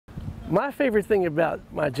My favorite thing about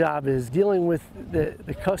my job is dealing with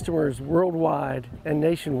the customers worldwide and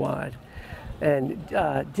nationwide, and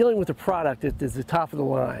dealing with a product that is the top of the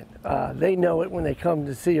line. They know it when they come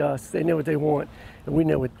to see us. They know what they want, and we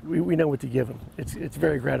know what to give them. It's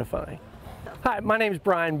very gratifying. Hi, my name is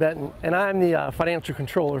Brian Benton, and I'm the financial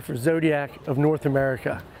controller for Zodiac of North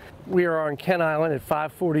America. We are on Kent Island at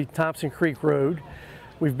 540 Thompson Creek Road.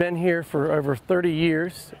 We've been here for over 30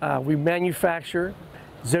 years. We manufacture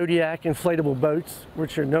Zodiac inflatable boats,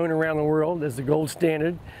 which are known around the world as the gold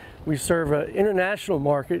standard. We serve an international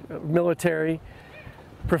market, military,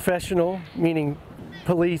 professional, meaning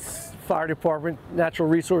police, fire department, natural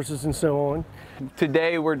resources, and so on.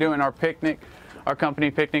 Today we're doing our picnic, our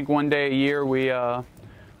company picnic. One day a year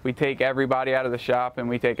we take everybody out of the shop and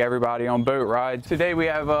we take everybody on boat rides. Today we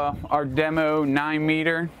have our demo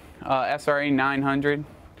 9-meter SRA-900.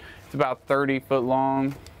 It's about 30 foot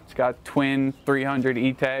long. It's got twin 300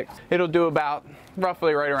 E-Techs. It'll do about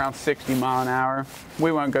roughly right around 60 mile an hour.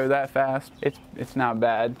 We won't go that fast. It's not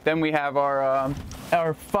bad. Then we have our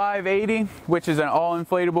 580, which is an all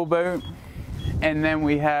inflatable boat. And then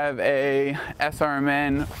we have a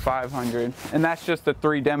SRMN 500. And that's just the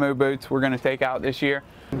 3 demo boats we're gonna take out this year.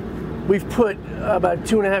 We've put about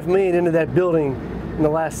 $2.5 million into that building in the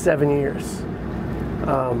last 7 years.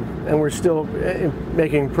 And we're still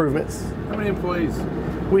making improvements. How many employees?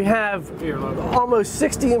 We have almost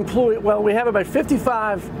 60 employees. Well, we have about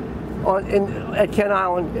 55 at Kent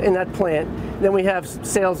Island in that plant. Then we have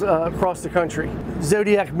sales across the country.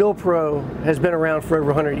 Zodiac Milpro has been around for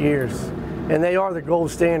over 100 years, and they are the gold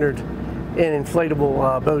standard in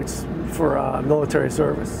inflatable boats for military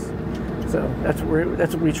service. So that's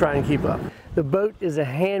what we try and keep up. The boat is a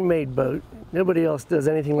handmade boat. Nobody else does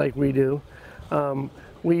anything like we do.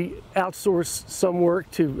 We outsource some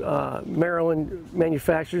work to Maryland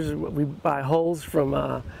manufacturers. We buy hulls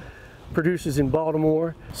from producers in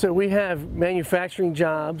Baltimore. So we have manufacturing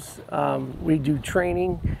jobs. We do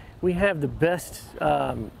training. We have the best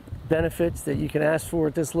benefits that you can ask for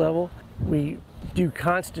at this level. We do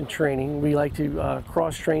constant training. We like to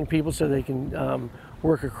cross-train people so they can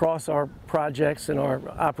work across our projects and our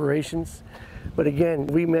operations. But again,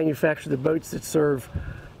 we manufacture the boats that serve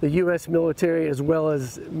the U.S. military as well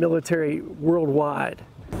as military worldwide.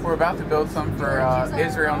 We're about to build some for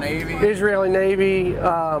Israel Navy. Israeli Navy.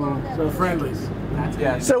 So friendlies.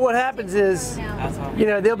 Yeah. So what happens is, you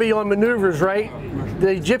know, they'll be on maneuvers, right? The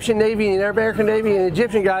Egyptian Navy and the American Navy, and the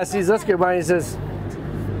Egyptian guy sees us go by and he says,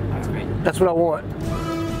 "That's what I want."